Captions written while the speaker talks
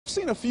I've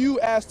seen a few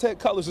Aztec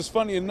colors. It's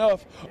funny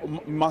enough,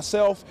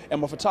 myself and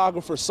my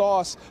photographer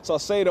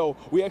Saucedo,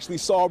 we actually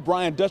saw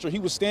Brian Dutcher. He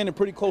was standing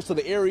pretty close to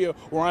the area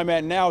where I'm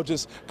at now,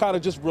 just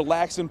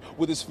relaxing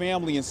with his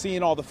family and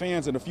seeing all the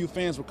fans. And a few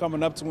fans were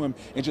coming up to him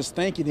and just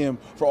thanking him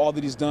for all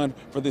that he's done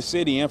for the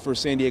city and for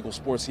San Diego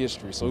sports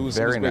history. So it was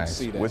very great nice to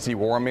see that. Was he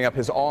warming up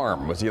his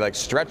arm? Was he like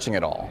stretching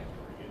it all?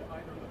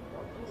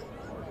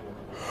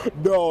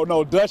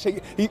 No, Dutch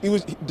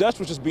Dutch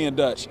was just being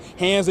Dutch.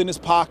 Hands in his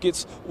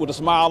pockets with a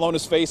smile on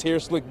his face, hair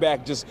slicked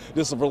back, just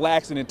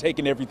relaxing and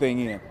taking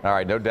everything in. All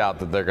right, no doubt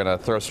that they're going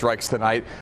to throw strikes tonight.